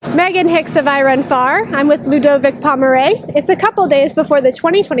Megan Hicks of I Run Far. I'm with Ludovic Pommeret. It's a couple days before the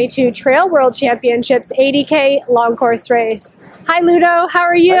 2022 Trail World Championships 80K long course race. Hi Ludo, how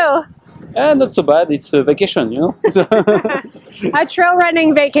are you? Not so bad. It's a vacation, you know. A trail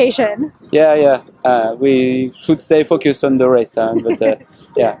running vacation. Yeah. We should stay focused on the race, but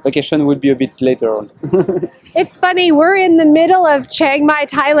vacation will be a bit later on. It's funny, we're in the middle of Chiang Mai,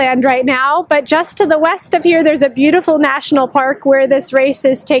 Thailand right now, but just to the west of here there's a beautiful national park where this race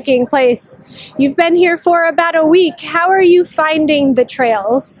is taking place. You've been here for about a week. How are you finding the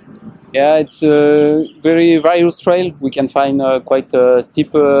trails? Yeah, it's a very various trail. We can find quite a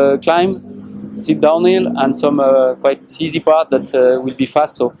steep climb, steep downhill, and some quite easy part that will be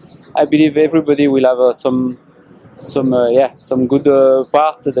fast. So I believe everybody will have some good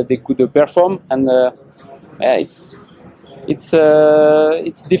part that they could perform, and it's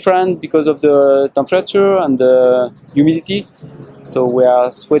different because of the temperature and the humidity. So we are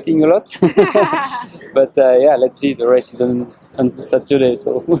sweating a lot, but let's see. The race is on Saturday,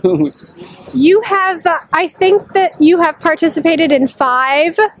 so you have. I think that you have participated in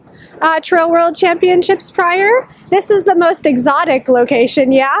 5 Trail World Championships prior. This is the most exotic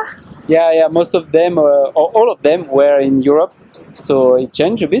location, yeah? Yeah. Most of them, or all of them, were in Europe, so it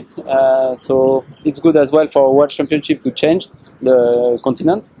changed a bit. So it's good as well for World Championship to change the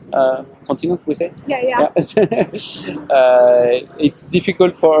continent. Continent, we say? Yeah. It's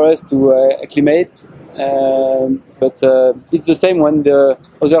difficult for us to acclimate, but it's the same when the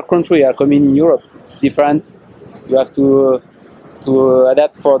other countries are coming in Europe. It's different. You have to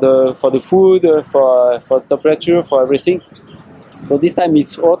adapt for the food, for temperature, for everything. So this time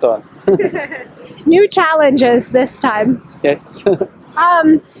it's our turn. New challenges this time. Yes.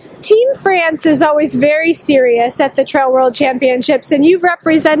 Team France is always very serious at the Trail World Championships, and you've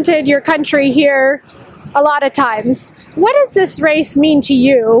represented your country here a lot of times. What does this race mean to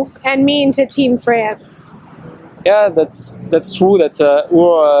you and mean to Team France? Yeah, that's true. That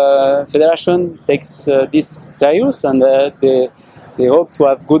our federation takes this serious, and they hope to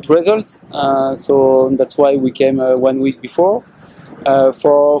have good results. So that's why we came 1 week before.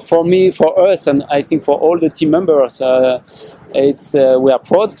 For me, for us, and I think for all the team members, we are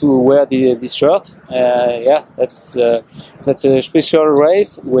proud to wear this shirt. That's a special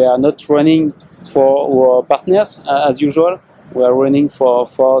race. We are not running for our partners as usual. We are running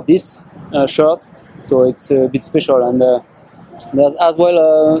for this shirt, so it's a bit special. And there's as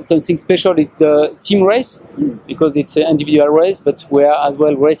well something special. It's the team race because it's an individual race, but we are as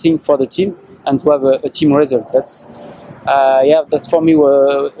well racing for the team and to have a team result. That's for me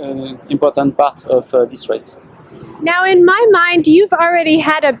an important part of this race. Now, in my mind, you've already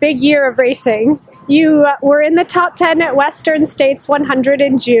had a big year of racing. You were in the top 10 at Western States 100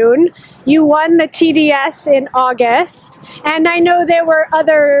 in June. You won the TDS in August, and I know there were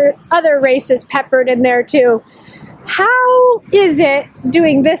other races peppered in there too. How is it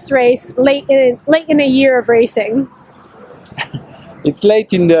doing this race late in a year of racing? It's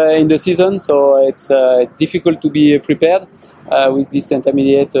late in the season, so it's difficult to be prepared with this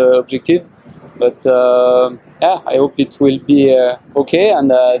intermediate objective. But I hope it will be okay,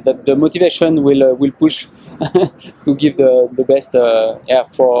 and that the motivation will push to give the best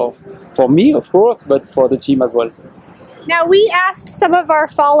for me, of course, but for the team as well. Now, we asked some of our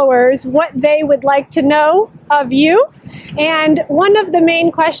followers what they would like to know of you, and one of the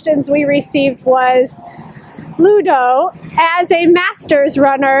main questions we received was, Ludo, as a masters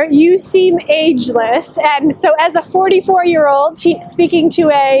runner, you seem ageless, and so as a 44-year-old speaking to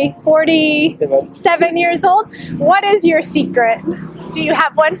a 47 years old, what is your secret? Do you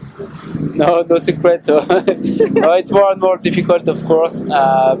have one? No secret. No, it's more and more difficult, of course.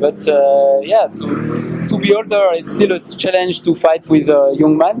 To be older, it's still a challenge to fight with a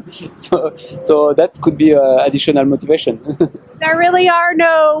young man. So that could be additional motivation. There really are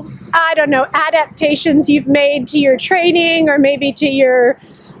no, adaptations you've made to your training or maybe to your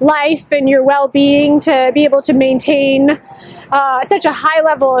life and your well-being to be able to maintain such a high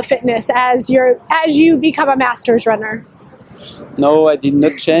level of fitness as you become a masters runner? No, I did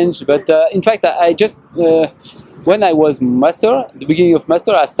not change. But in fact, I just when I was master, the beginning of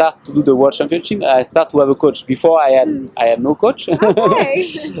master, I started to do the World Championship. I started to have a coach. Before I had no coach. Okay.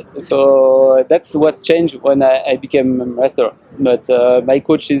 So that's what changed when I became master. But my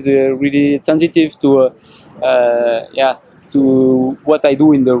coach is really sensitive to what I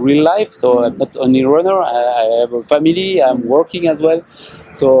do in the real life. So I'm not only a runner. I have a family. I'm working as well.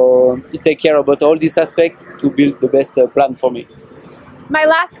 So he takes care about all these aspects to build the best plan for me. My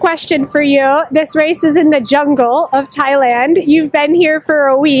last question for you. This race is in the jungle of Thailand. You've been here for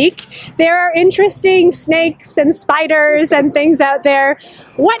a week. There are interesting snakes and spiders and things out there.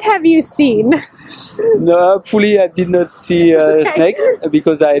 What have you seen? No, hopefully I did not see snakes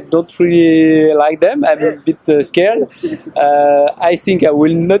because I don't really like them. I'm a bit scared. I think I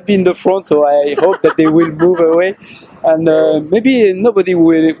will not be in the front, so I hope that they will move away. And maybe nobody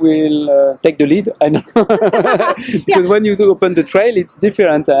will take the lead. I know. Because when you do open the trail, it's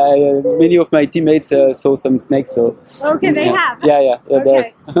different. Many of my teammates saw some snakes. So they have. Yeah, okay.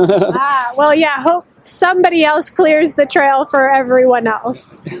 There's. Well, yeah. Hope somebody else clears the trail for everyone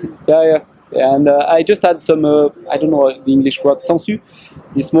else. Yeah. And I just had some, I don't know the English word, sensu,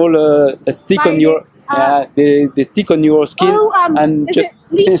 the small that stick on your, they stick on your skin and is just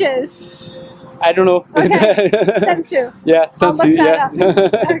it leeches. I don't know. Okay. Sensu. Yeah, sensu. Yeah.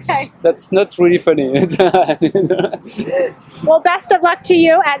 Okay. That's not really funny. Well, best of luck to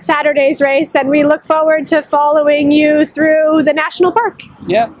you at Saturday's race, and we look forward to following you through the national park.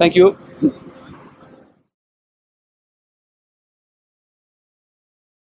 Yeah, thank you.